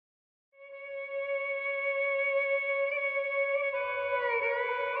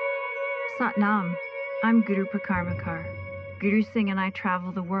Satnam. I'm Guru Prakarmakar. Guru Singh and I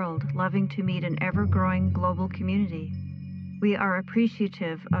travel the world, loving to meet an ever-growing global community. We are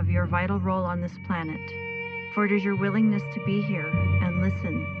appreciative of your vital role on this planet, for it is your willingness to be here and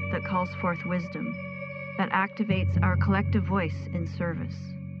listen that calls forth wisdom, that activates our collective voice in service.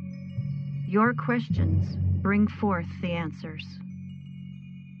 Your questions bring forth the answers.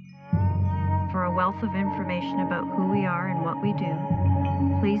 For a wealth of information about who we are and what we do,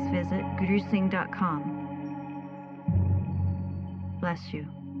 please visit gurusingh.com. Bless you.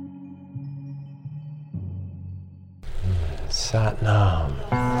 Satnam.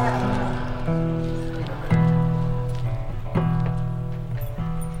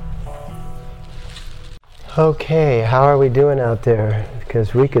 Okay, how are we doing out there?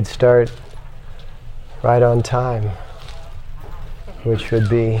 Because we could start right on time, which would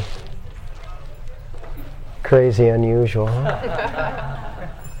be crazy unusual, huh?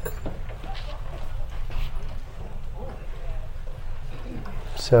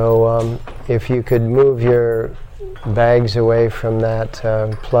 So if you could move your bags away from that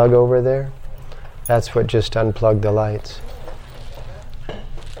plug over there, that's what just unplugged the lights.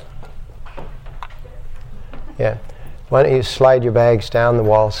 Yeah. Why don't you slide your bags down the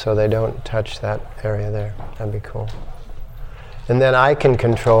wall so they don't touch that area there? That'd be cool. And then I can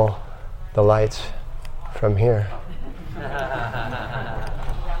control the lights from here.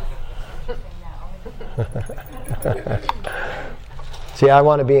 See, I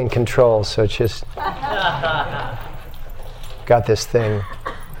want to be in control, so it's just got this thing.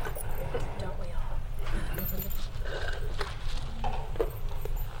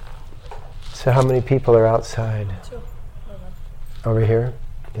 So how many people are outside? Two. Over here,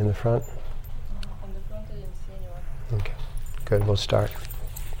 in the front? On the front I didn't see anyone. Okay, good, we'll start.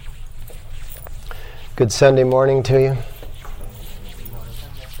 Good Sunday morning to you.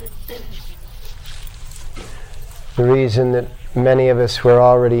 The reason that many of us were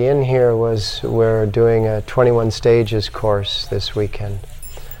already in here was we're doing a 21 stages course this weekend.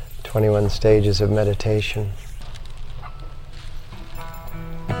 21 stages of meditation.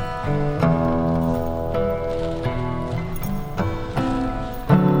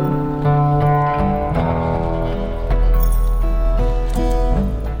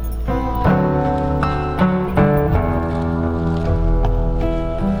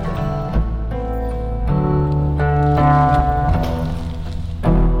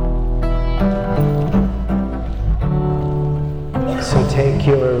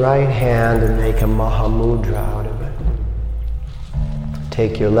 Right hand and make a Mahamudra out of it.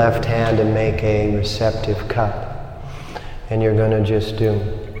 Take your left hand and make a receptive cup. And you're going to just do,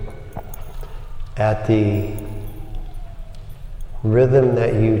 at the rhythm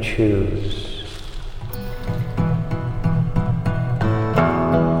that you choose.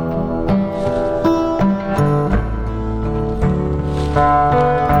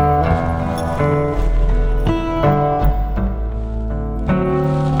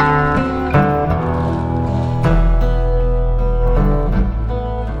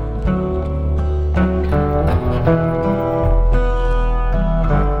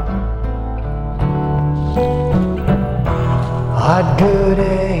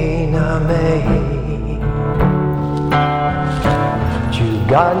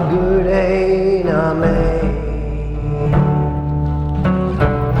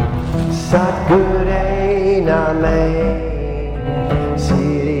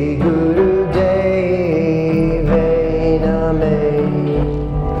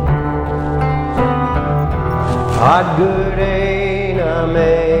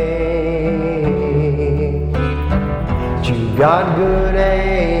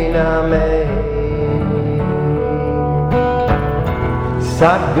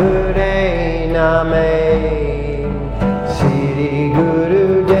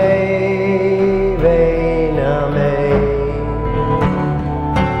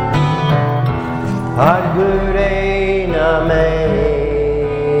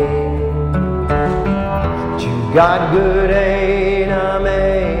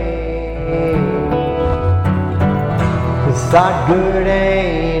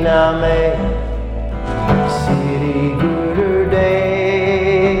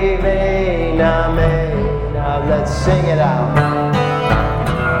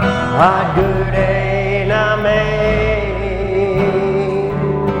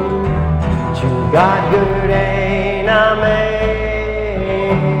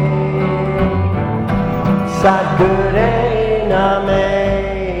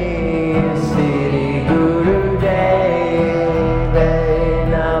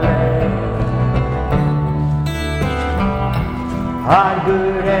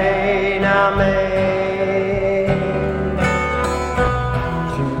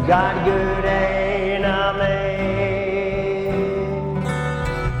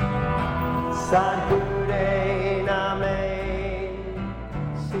 Sadguru Name,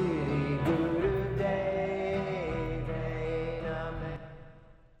 Sri Guru Dev Name.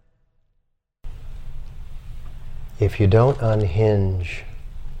 If you don't unhinge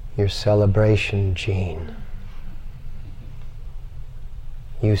your celebration gene,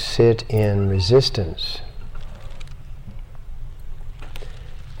 you sit in resistance.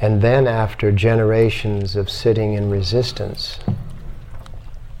 And then after generations of sitting in resistance,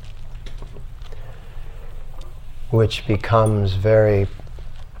 which becomes very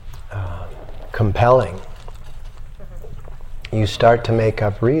compelling, you start to make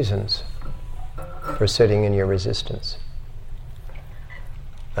up reasons for sitting in your resistance.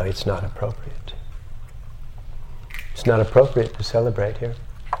 No, it's not appropriate. It's not appropriate to celebrate here.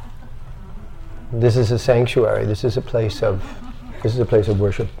 This is a sanctuary. This is a place of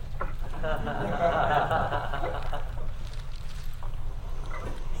worship.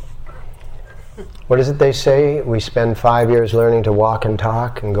 What is it they say? We spend 5 years learning to walk and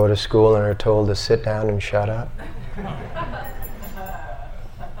talk and go to school and are told to sit down and shut up.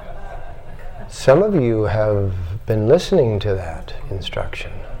 Some of you have been listening to that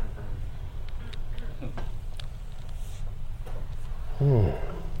instruction.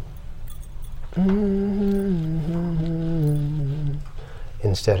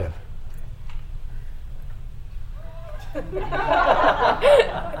 Instead of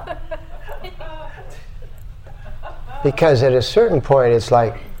because at a certain point it's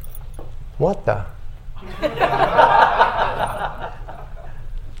like, what the?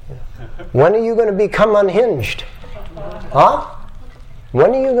 When are you going to become unhinged? Huh?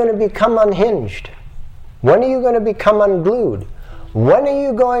 When are you going to become unhinged? When are you going to become unglued? When are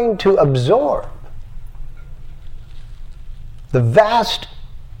you going to absorb the vast,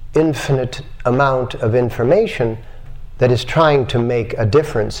 infinite amount of information that is trying to make a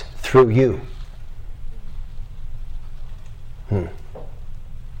difference through you?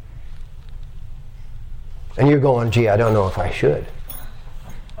 And you're going, gee, I don't know if I should.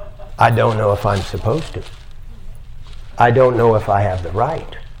 I don't know if I'm supposed to. I don't know if I have the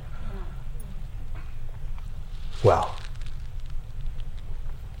right. Well,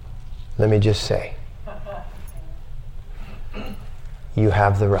 let me just say, you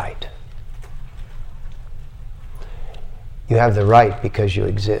have the right. You have the right because you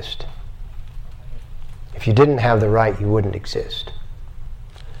exist. If you didn't have the right, you wouldn't exist.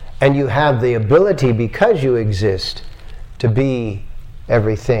 And you have the ability, because you exist, to be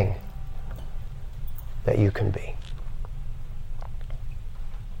everything that you can be.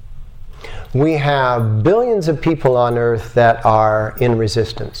 We have billions of people on earth that are in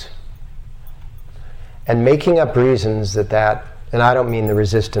resistance and making up reasons that, and I don't mean the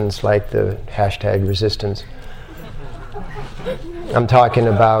resistance like the hashtag resistance. I'm talking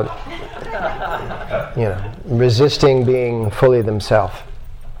about, resisting being fully themselves.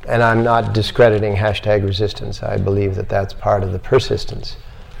 And I'm not discrediting hashtag resistance. I believe that that's part of the persistence.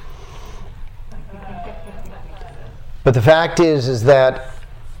 But the fact is that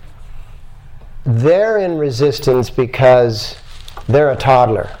they're in resistance because they're a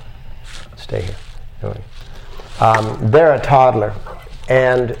toddler. Stay here. They're a toddler.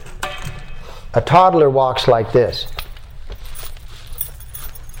 And a toddler walks like this.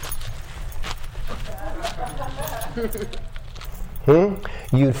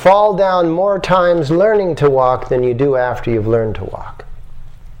 You'd fall down more times learning to walk than you do after you've learned to walk.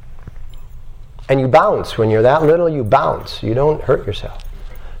 And you bounce. When you're that little, you bounce. You don't hurt yourself.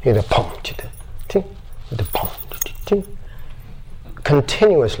 You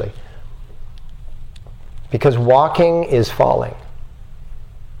continuously. Because walking is falling.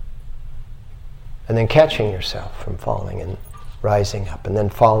 And then catching yourself from falling and rising up, and then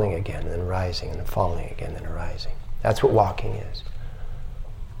falling again, and then rising, and then falling again, and then rising. That's what walking is.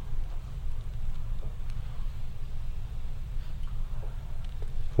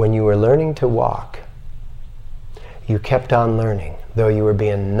 When you were learning to walk, you kept on learning, though you were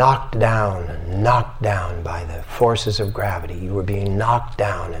being knocked down by the forces of gravity. You were being knocked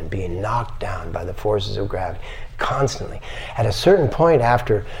down and being knocked down by the forces of gravity constantly. At a certain point,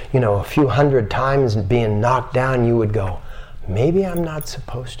 after a few hundred times being knocked down, you would go, maybe I'm not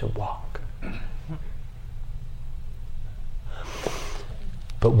supposed to walk.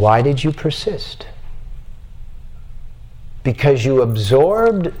 But why did you persist? Because you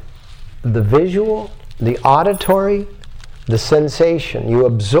absorbed the visual, the auditory, the sensation. You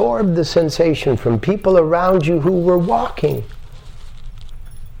absorbed the sensation from people around you who were walking,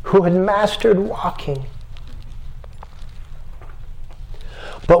 who had mastered walking.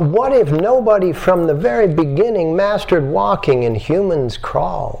 But what if nobody from the very beginning mastered walking and humans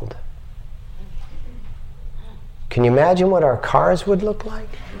crawled? Can you imagine what our cars would look like?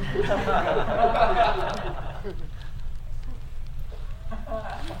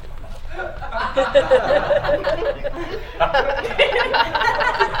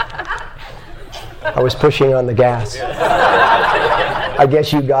 I was pushing on the gas. I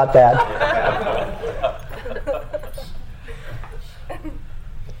guess you got that.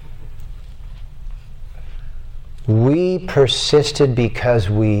 We persisted because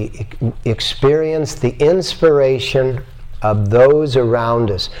we experienced the inspiration of those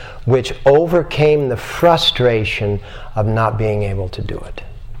around us, which overcame the frustration of not being able to do it.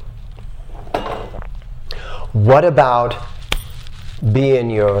 What about being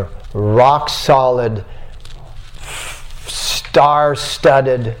your rock-solid,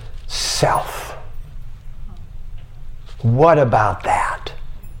 star-studded self? What about that?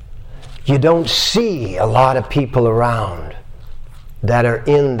 You don't see a lot of people around that are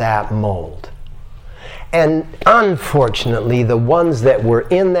in that mold. And unfortunately, the ones that were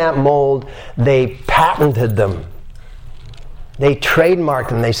in that mold, they patented them. They trademarked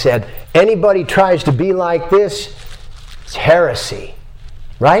them. They said, anybody tries to be like this, it's heresy.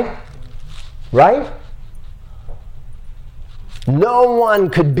 Right? Right? No one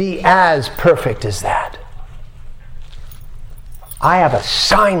could be as perfect as that. I have a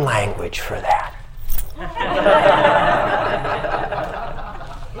sign language for that.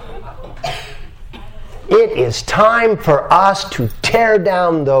 It is time for us to tear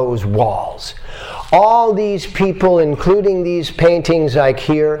down those walls. All these people, including these paintings like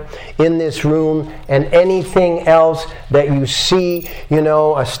here in this room, and anything else that you see,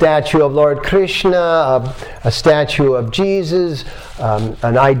 a statue of Lord Krishna, a statue of Jesus,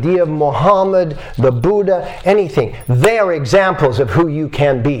 an idea of Muhammad, the Buddha, anything. They are examples of who you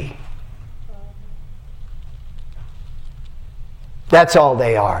can be. That's all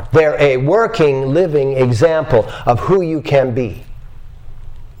they are. They're a working, living example of who you can be.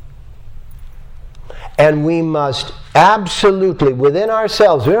 And we must absolutely, within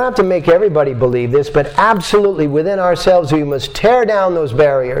ourselves, we don't have to make everybody believe this, but absolutely within ourselves, we must tear down those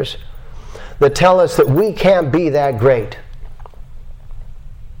barriers that tell us that we can't be that great.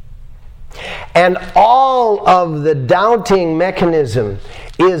 And all of the doubting mechanism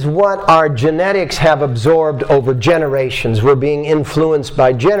is what our genetics have absorbed over generations. We're being influenced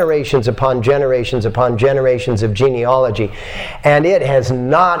by generations upon generations upon generations of genealogy. And it has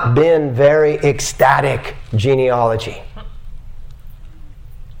not been very ecstatic genealogy.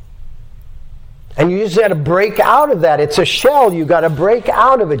 And you just got to break out of that. It's a shell. You got to break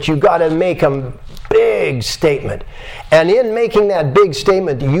out of it. You got to make a big statement. And in making that big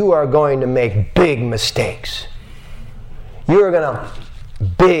statement, you are going to make big mistakes. You are going to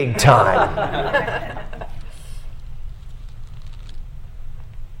big time.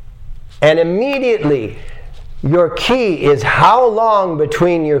 And immediately, your key is how long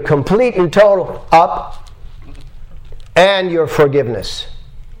between your complete and total up and your forgiveness.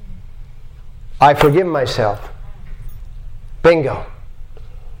 I forgive myself. Bingo.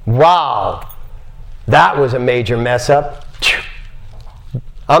 Wow. That was a major mess up.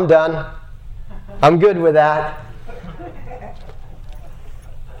 I'm done. I'm good with that.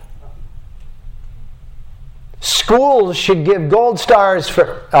 Schools should give gold stars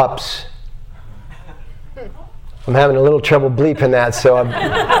for ups. I'm having a little trouble bleeping that, so I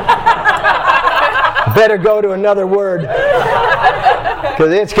better go to another word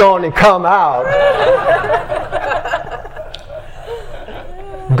because it's going to come out.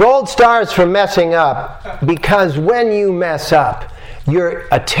 Gold stars for messing up, because when you mess up, you're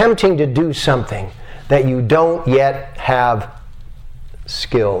attempting to do something that you don't yet have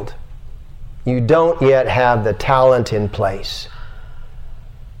skilled. You don't yet have the talent in place.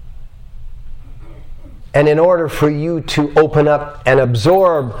 And in order for you to open up and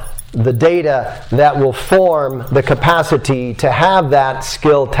absorb the data that will form the capacity to have that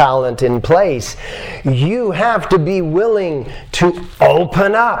skill, talent in place, you have to be willing to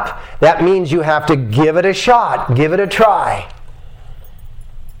open up. That means you have to give it a shot, give it a try.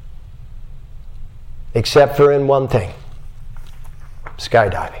 Except for in one thing: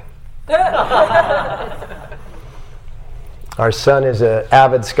 skydiving. Our son is an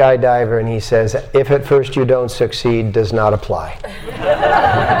avid skydiver, and he says, if at first you don't succeed, does not apply.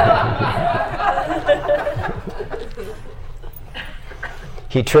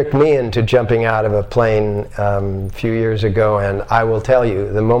 He tricked me into jumping out of a plane a few years ago, and I will tell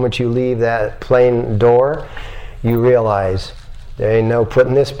you, the moment you leave that plane door, you realize there ain't no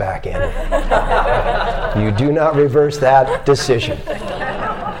putting this back in. You do not reverse that decision.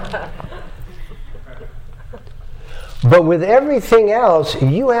 But with everything else,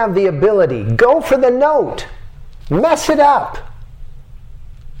 you have the ability. Go for the note. Mess it up.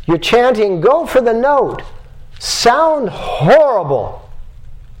 You're chanting, go for the note. Sound horrible.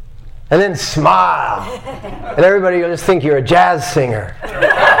 And then smile. And everybody will just think you're a jazz singer.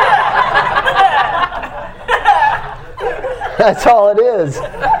 That's all it is.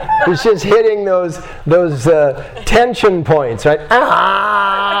 It's just hitting those tension points, right?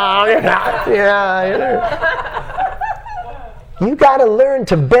 You got to learn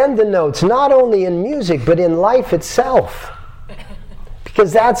to bend the notes, not only in music, but in life itself.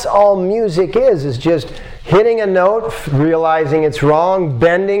 Because that's all music is just hitting a note, realizing it's wrong,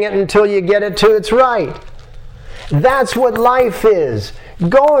 bending it until you get it to its right. That's what life is.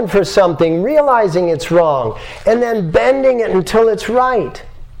 Going for something, realizing it's wrong, and then bending it until it's right.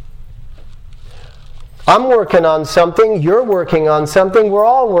 I'm working on something, you're working on something, we're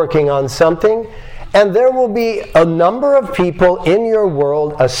all working on something, and there will be a number of people in your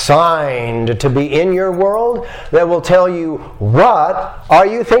world assigned to be in your world that will tell you, what are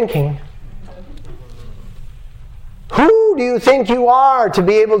you thinking? Who do you think you are to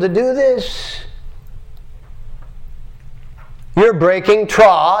be able to do this? You're breaking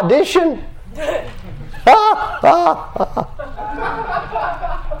tradition.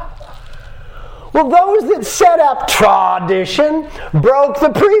 Well, those that set up tradition broke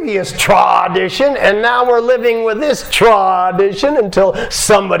the previous tradition, and now we're living with this tradition until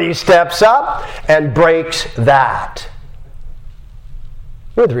somebody steps up and breaks that.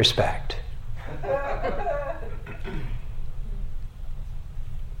 With respect.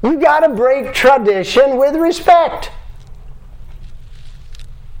 You got to break tradition with respect.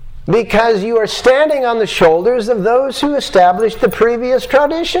 Because you are standing on the shoulders of those who established the previous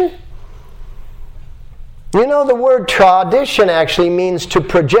tradition. You know, the word tradition actually means to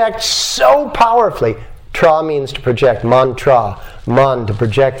project so powerfully. Tra means to project. Mantra. Man, to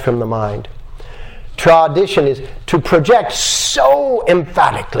project from the mind. Tradition is to project so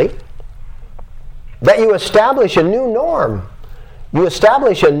emphatically that you establish a new norm. You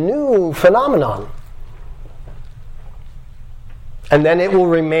establish a new phenomenon. And then it will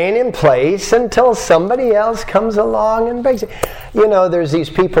remain in place until somebody else comes along and breaks it. You know, there's these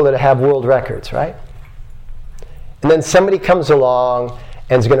people that have world records, right? And then somebody comes along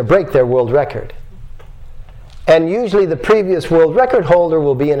and is going to break their world record. And usually the previous world record holder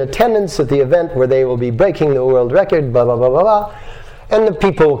will be in attendance at the event where they will be breaking the world record, blah, blah, blah, blah, blah. And the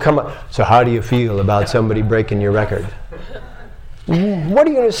people will come up, so how do you feel about somebody breaking your record? What are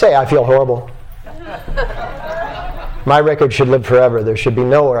you going to say? I feel horrible. My record should live forever. There should be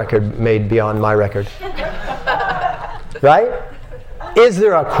no record made beyond my record. Right? Is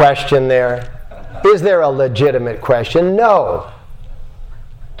there a question there? Is there a legitimate question? No.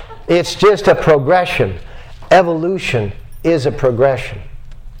 It's just a progression. Evolution is a progression.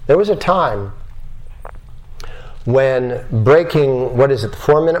 There was a time when breaking, what is it, the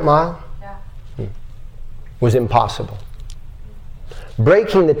 4-minute mile? Yeah. Was impossible.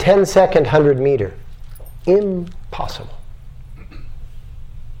 Breaking the 10-second 100-meter, impossible.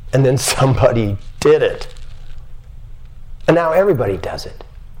 And then somebody did it. And now everybody does it.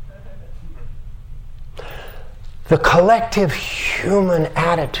 The collective human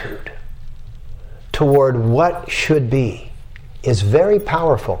attitude toward what should be is very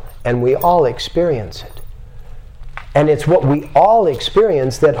powerful, and we all experience it. And it's what we all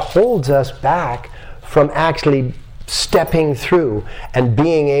experience that holds us back from actually stepping through and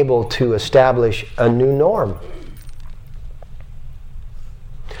being able to establish a new norm.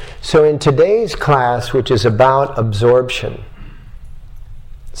 So in today's class, which is about absorption,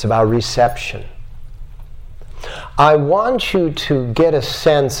 it's about reception, I want you to get a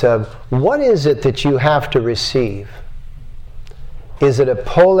sense of what is it that you have to receive. Is it a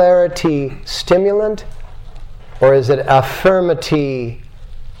polarity stimulant, or is it affirmity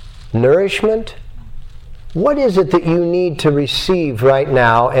nourishment? What is it that you need to receive right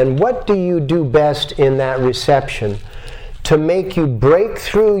now, and what do you do best in that reception to make you break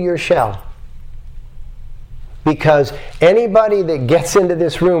through your shell? Because anybody that gets into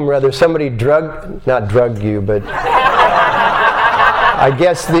this room, whether somebody not drugged you, but I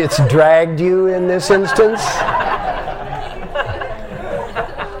guess it's dragged you in this instance.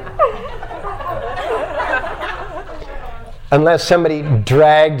 Unless somebody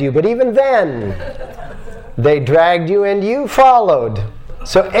dragged you, but even then, they dragged you and you followed.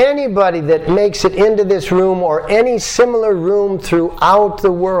 So anybody that makes it into this room or any similar room throughout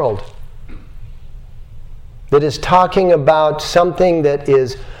the world that is talking about something that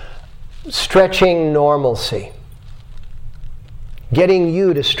is stretching normalcy, getting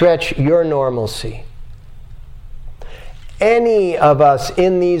you to stretch your normalcy, any of us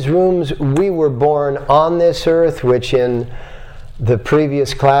in these rooms, we were born on this earth, which in the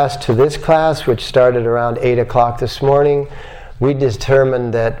previous class to this class, which started around 8 o'clock this morning, we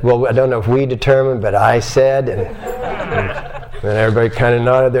determined that, well, I don't know if we determined, but I said, and everybody kind of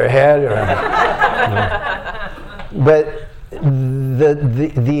nodded their head. But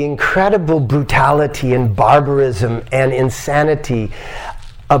the incredible brutality and barbarism and insanity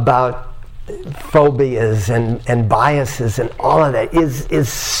about phobias and biases and all of that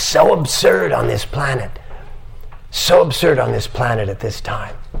is so absurd on this planet. So absurd on this planet at this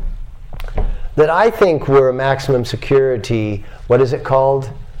time. That I think we're a maximum security, what is it called?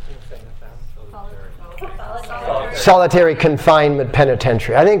 Solitary confinement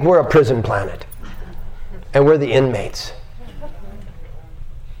penitentiary. I think we're a prison planet. And we're the inmates.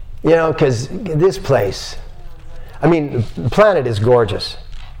 You know, because this place, I mean, the planet is gorgeous.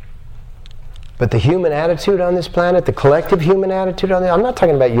 But the human attitude on this planet, the collective human attitude on this, I'm not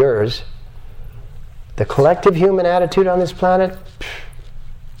talking about yours. The collective human attitude on this planet,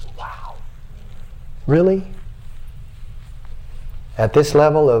 wow. Really? At this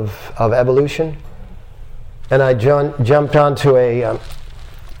level of evolution? And I jumped onto a,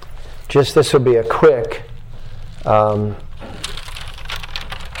 this will be a quick, the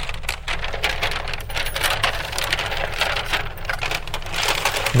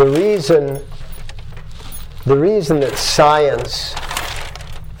reason that science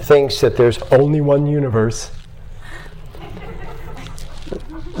thinks that there's only one universe,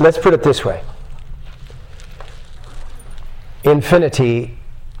 let's put it this way. Infinity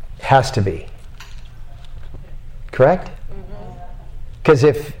has to be. Correct? Because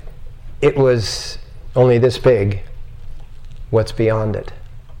if it was only this big, what's beyond it?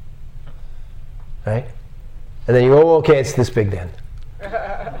 Right? And then you go, oh, okay, it's this big then.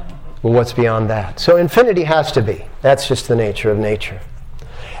 Well, what's beyond that? So infinity has to be. That's just the nature of nature.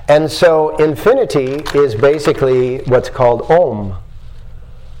 And so infinity is basically what's called Om,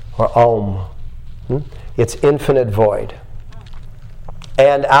 or Om. It's infinite void.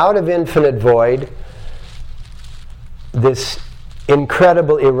 And out of infinite void, this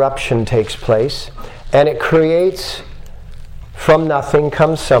incredible eruption takes place, and it creates, from nothing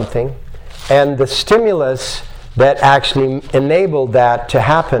comes something, and the stimulus that actually enabled that to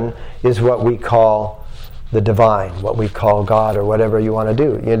happen is what we call the divine, what we call God, or whatever you want to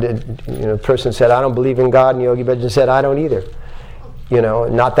do. You know, a person said, I don't believe in God, and Yogi Bhajan said, I don't either. You know,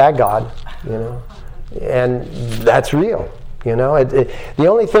 not that God, you know. And that's real, you know. The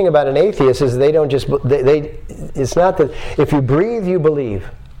only thing about an atheist is they don't just, it's not that, if you breathe, you believe.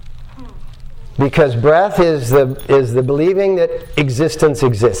 Because breath is the believing that existence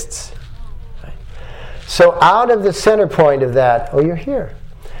exists. So out of the center point of that, oh, you're here.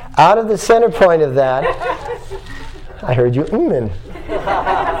 Out of the center point of that, I heard you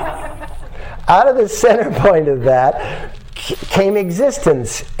Out of the center point of that came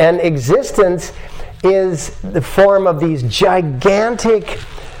existence. And existence is the form of these gigantic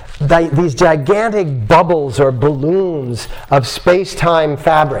bubbles or balloons of space-time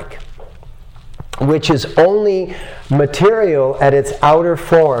fabric, which is only material at its outer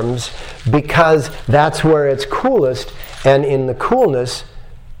forms because that's where it's coolest, and in the coolness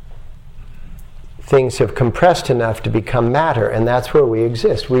things have compressed enough to become matter, and that's where we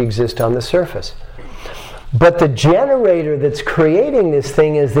exist. We exist on the surface. But the generator that's creating this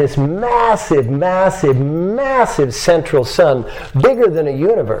thing is this massive, massive, massive central sun, bigger than a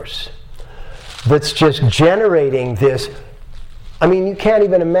universe, that's just generating this. I mean, you can't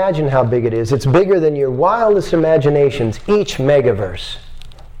even imagine how big it is. It's bigger than your wildest imaginations, each megaverse.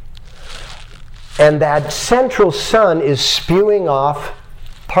 And that central sun is spewing off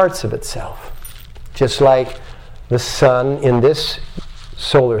parts of itself. Just like the sun in this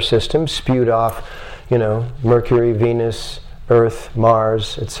solar system spewed off, you know, Mercury, Venus, Earth,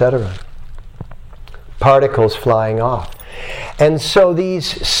 Mars, etc. Particles flying off. And so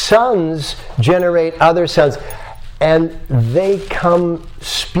these suns generate other suns. And they come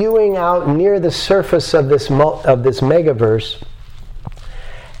spewing out near the surface of this megaverse,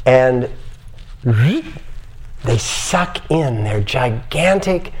 and they suck in. Their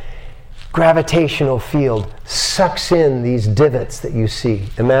gigantic gravitational field sucks in these divots that you see.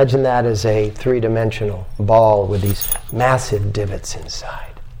 Imagine that as a three-dimensional ball with these massive divots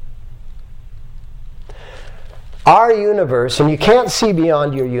inside. Our universe, and you can't see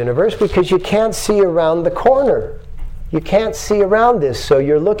beyond your universe because you can't see around the corner. You can't see around this, so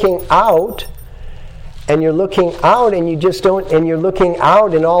you're looking out, and you're looking out, and you just don't, and you're looking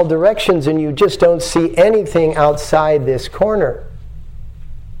out in all directions, and you just don't see anything outside this corner.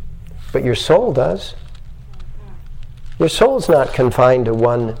 But your soul does. Your soul's not confined to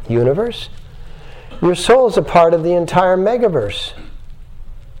one universe. Your soul's a part of the entire megaverse.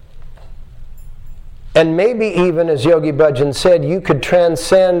 And maybe even, as Yogi Bhajan said, you could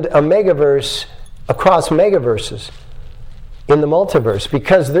transcend a megaverse across megaverses in the multiverse,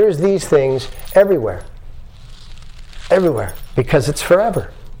 because there's these things everywhere. Everywhere. Because it's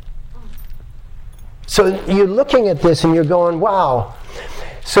forever. So you're looking at this and you're going, wow.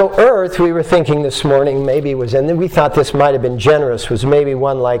 So Earth, we were thinking this morning, maybe was, and then we thought this might have been generous, was maybe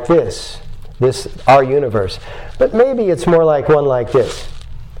one like this, our universe. But maybe it's more like one like this.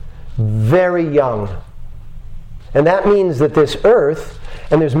 Very young. And that means that this Earth,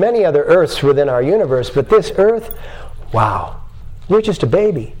 and there's many other Earths within our universe, but this Earth, wow, we're just a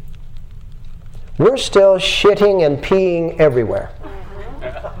baby. We're still shitting and peeing everywhere.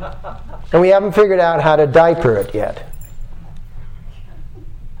 And we haven't figured out how to diaper it yet.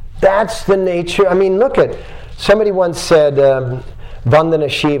 That's the nature. I mean, look at, somebody once said, Vandana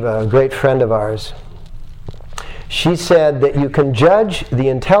Shiva, a great friend of ours, she said that you can judge the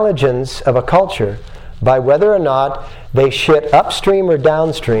intelligence of a culture by whether or not they shit upstream or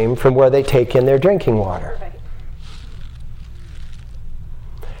downstream from where they take in their drinking water.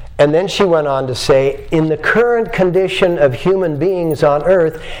 And then she went on to say, in the current condition of human beings on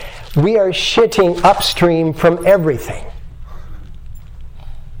Earth, we are shitting upstream from everything.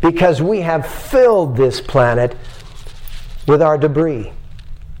 Because we have filled this planet with our debris.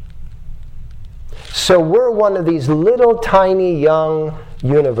 So we're one of these little tiny young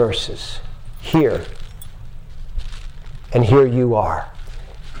universes here. And here you are.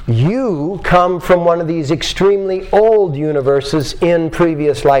 You come from one of these extremely old universes in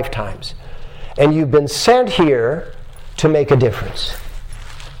previous lifetimes. And you've been sent here to make a difference.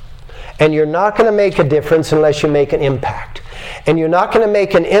 And you're not going to make a difference unless you make an impact. And you're not going to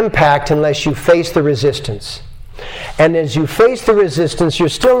make an impact unless you face the resistance. And as you face the resistance, you're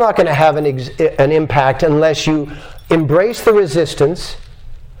still not going to have an impact unless you embrace the resistance,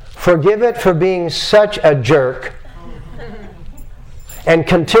 forgive it for being such a jerk, and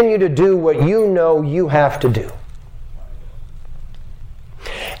continue to do what you know you have to do.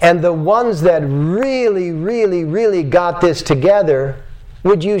 And the ones that really, really, really got this together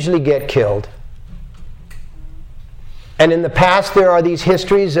would usually get killed. And in the past, there are these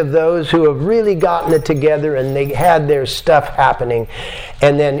histories of those who have really gotten it together and they had their stuff happening.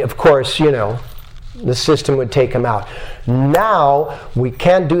 And then, of course, you know, the system would take them out. Now, we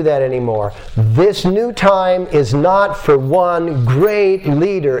can't do that anymore. This new time is not for one great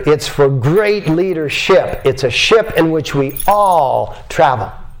leader. It's for great leadership. It's a ship in which we all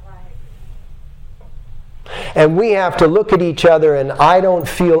travel. And we have to look at each other, and I don't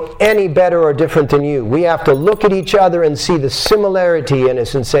feel any better or different than you. We have to look at each other and see the similarity in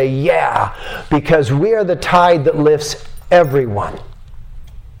us and say, yeah, because we are the tide that lifts everyone.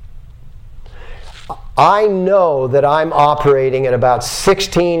 I know that I'm operating at about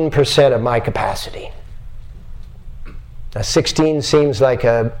 16% of my capacity. Now, 16 seems like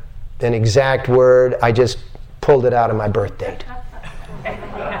an exact word. I just pulled it out of my birth date.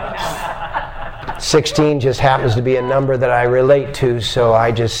 16 just happens to be a number that I relate to, so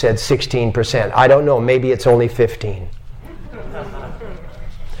I just said 16%. I don't know, maybe it's only 15.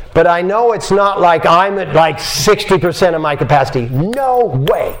 But I know it's not like I'm at like 60% of my capacity. No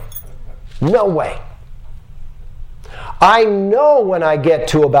way. No way. I know when I get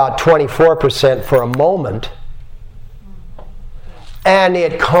to about 24% for a moment, and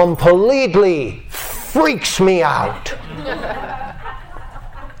it completely freaks me out.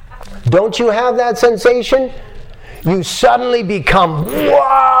 Don't you have that sensation? You suddenly become, whoa!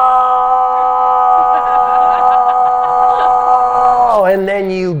 And then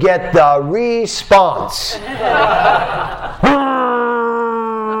you get the response.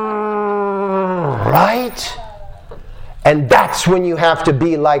 Right? And that's when you have to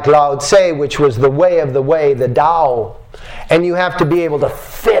be like Lao Tse, which was the way of the way, the Tao. And you have to be able to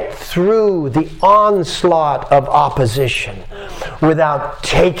fit through the onslaught of opposition without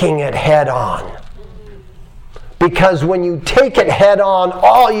taking it head on. Because when you take it head on,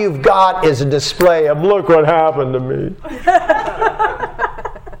 all you've got is a display of, look what happened to me.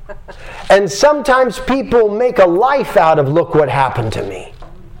 And sometimes people make a life out of, look what happened to me.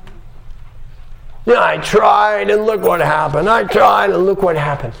 You know, I tried and look what happened. I tried and look what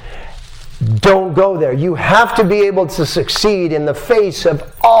happened. Don't go there. You have to be able to succeed in the face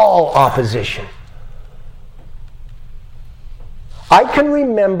of all opposition. I can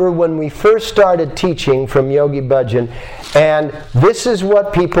remember when we first started teaching from Yogi Bhajan, and this is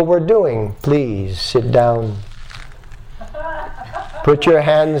what people were doing. Please sit down. Put your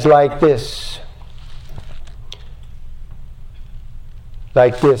hands like this.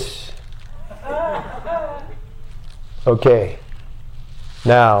 like this. Okay.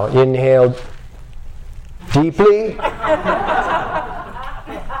 Now, inhale deeply.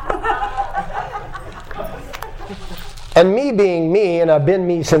 And me being me, and I've been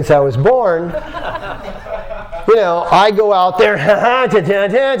me since I was born, you know, I go out there,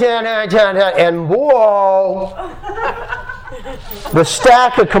 and whoa, the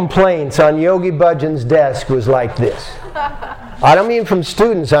stack of complaints on Yogi Bhajan's desk was like this. I don't mean from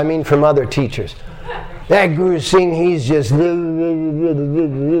students, I mean from other teachers. That Guru Singh, he's just...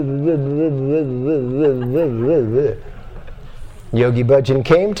 Yogi Bhajan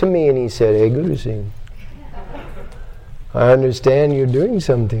came to me and he said, "Hey Guru Singh, I understand you're doing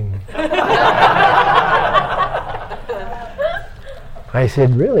something." I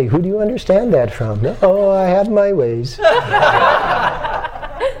said, "Really? Who do you understand that from?" "Oh, I have my ways."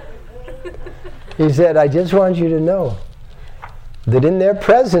 He said, "I just want you to know that in their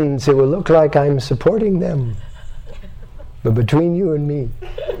presence it will look like I'm supporting them. But between you and me,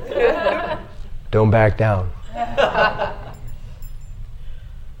 don't back down."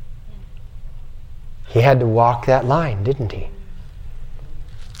 He had to walk that line, didn't he?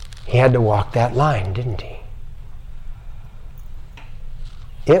 He had to walk that line, didn't he?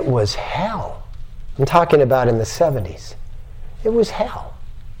 It was hell. I'm talking about in the 70s. It was hell.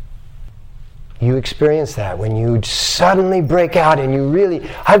 You experience that when you suddenly break out and you really,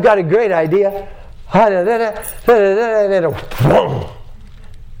 I've got a great idea.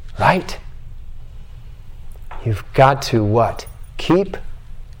 Right? You've got to what? Keep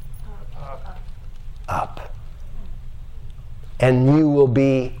up. And you will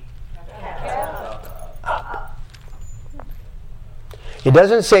be up. It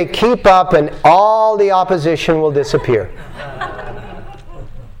doesn't say keep up and all the opposition will disappear.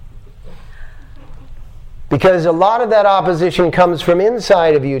 Because a lot of that opposition comes from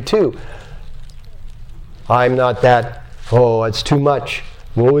inside of you too. I'm not that, oh, it's too much.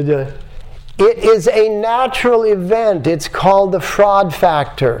 It is a natural event. It's called the fraud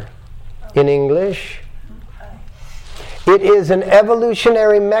factor in English. It is an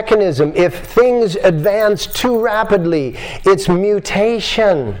evolutionary mechanism. If things advance too rapidly, it's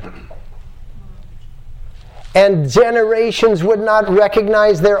mutation. And generations would not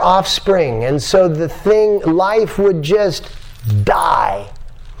recognize their offspring. And so life would just die.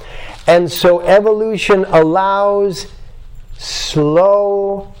 And so evolution allows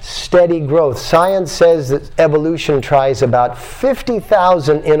slow, steady growth. Science says that evolution tries about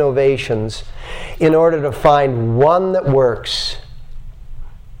 50,000 innovations in order to find one that works.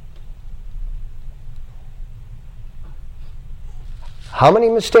 How many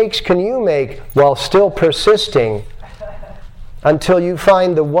mistakes can you make while still persisting until you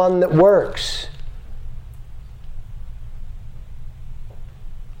find the one that works?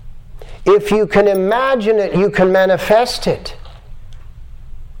 If you can imagine it, you can manifest it.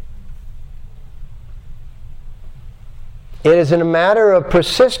 It is a matter of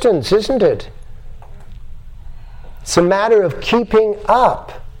persistence, isn't it? It's a matter of keeping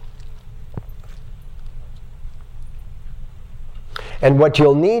up. And what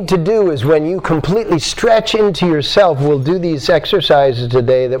you'll need to do is when you completely stretch into yourself, we'll do these exercises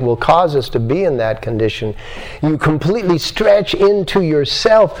today that will cause us to be in that condition. You completely stretch into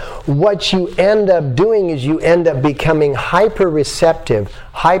yourself. What you end up doing is you end up becoming hyper-receptive,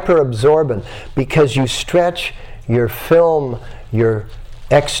 hyper-absorbent, because you stretch your film, your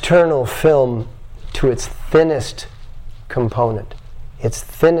external film, to its thinnest component, its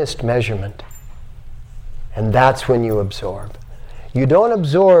thinnest measurement. And that's when you absorb. You don't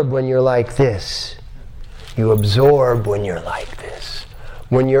absorb when you're like this. You absorb when you're like this.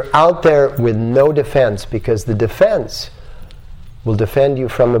 When you're out there with no defense, because the defense will defend you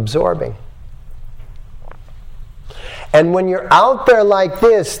from absorbing. And when you're out there like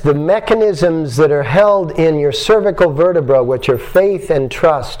this, the mechanisms that are held in your cervical vertebra, which are faith and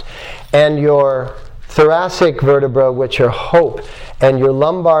trust, and your thoracic vertebra, which are hope, and your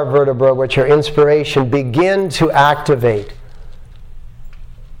lumbar vertebra, which are inspiration, begin to activate.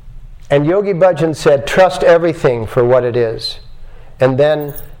 And Yogi Bhajan said, trust everything for what it is. And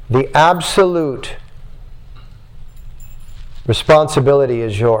then the absolute responsibility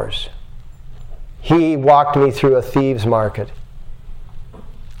is yours. He walked me through a thieves' market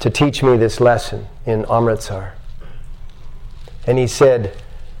to teach me this lesson in Amritsar. And he said,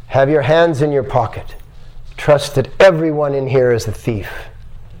 have your hands in your pocket. Trust that everyone in here is a thief.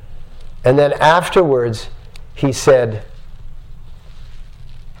 And then afterwards, he said,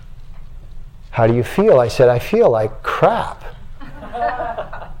 how do you feel? I said, I feel like crap.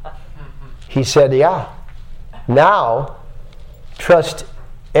 He said, yeah. Now, trust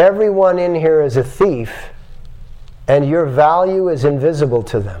everyone in here as a thief, and your value is invisible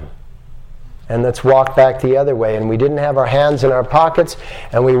to them. And let's walk back the other way. And we didn't have our hands in our pockets,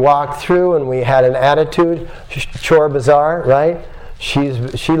 and we walked through, and we had an attitude. Chor Bazaar, right? She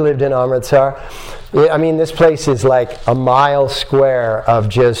lived in Amritsar. I mean, this place is like a mile square of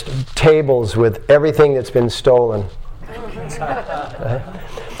just tables with everything that's been stolen. Right?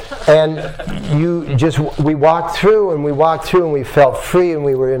 And we walked through, and we felt free, and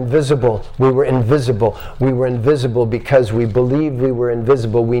we were invisible. We were invisible. We were invisible because we believed we were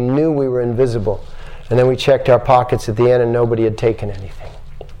invisible. We knew we were invisible. And then we checked our pockets at the end, and nobody had taken anything.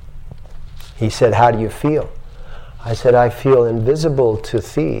 He said, "How do you feel?" I said, "I feel invisible to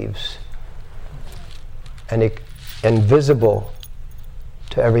thieves and invisible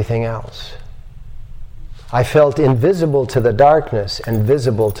to everything else. I felt invisible to the darkness and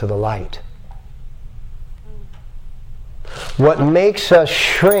visible to the light." What makes us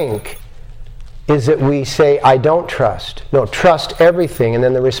shrink is that we say, "I don't trust." No, trust everything, and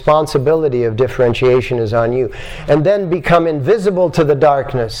then the responsibility of differentiation is on you. And then become invisible to the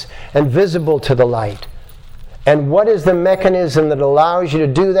darkness and visible to the light. And what is the mechanism that allows you to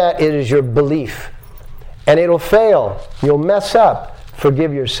do that? It is your belief. And it'll fail. You'll mess up.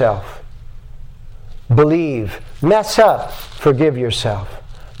 Forgive yourself. Believe. Mess up. Forgive yourself.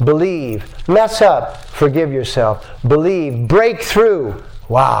 Believe. Mess up. Forgive yourself. Believe. Break through.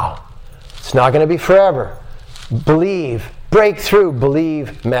 Wow. It's not going to be forever. Believe. Break through.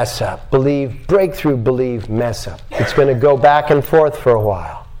 Believe. Mess up. Believe. Break through. Believe. Mess up. It's going to go back and forth for a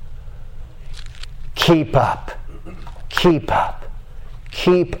while. Keep up. Keep up.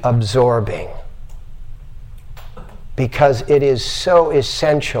 Keep absorbing. Because it is so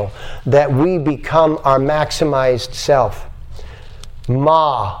essential that we become our maximized self.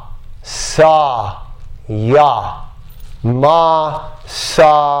 Ma, sa, ya. Ma,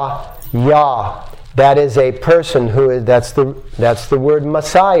 sa, ya. That is a person who is, that's the word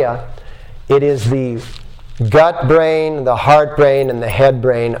Messiah. It is the gut brain, the heart brain, and the head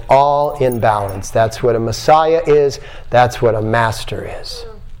brain all in balance. That's what a Messiah is. That's what a master is.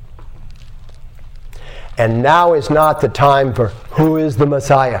 And now is not the time for who is the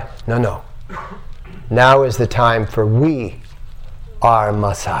Messiah. No. Now is the time for we are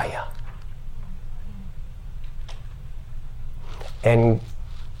Messiah. And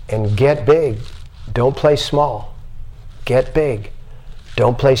get big. Don't play small. Get big.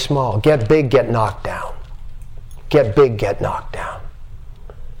 Don't play small. Get big, get knocked down. Get big, get knocked down.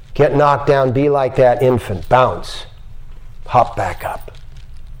 Get knocked down, be like that infant. Bounce. Hop back up.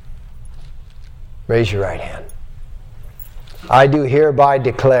 Raise your right hand. I do hereby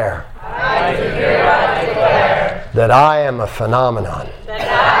declare. I do hereby declare. That I am a phenomenon. That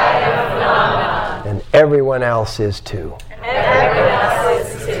I am a phenomenon. And everyone else is too. And everyone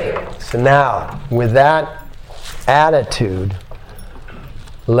else is too. So now, with that attitude,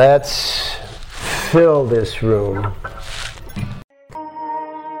 let's fill this room.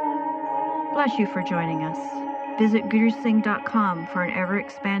 Bless you for joining us. Visit GuruSingh.com for an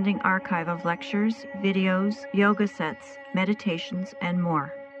ever-expanding archive of lectures, videos, yoga sets, meditations, and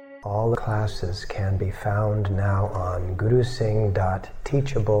more. All the classes can be found now on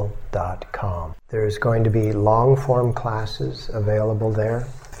gurusingh.teachable.com. There's going to be long-form classes available there,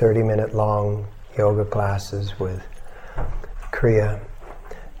 30-minute long yoga classes with Kriya.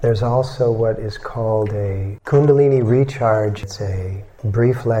 There's also what is called a Kundalini Recharge. It's a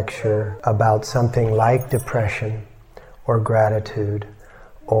brief lecture about something like depression or gratitude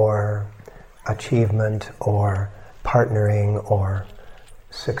or achievement or partnering or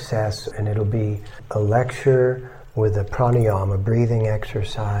success. And it'll be a lecture with a pranayama, a breathing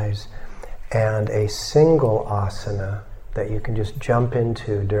exercise, and a single asana that you can just jump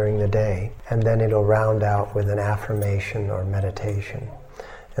into during the day. And then it'll round out with an affirmation or meditation.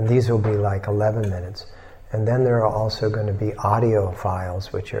 And these will be like 11 minutes. And then there are also going to be audio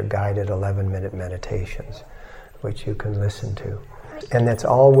files, which are guided 11-minute meditations, which you can listen to. And that's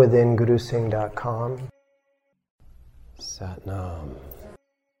all within GuruSingh.com. Satnam.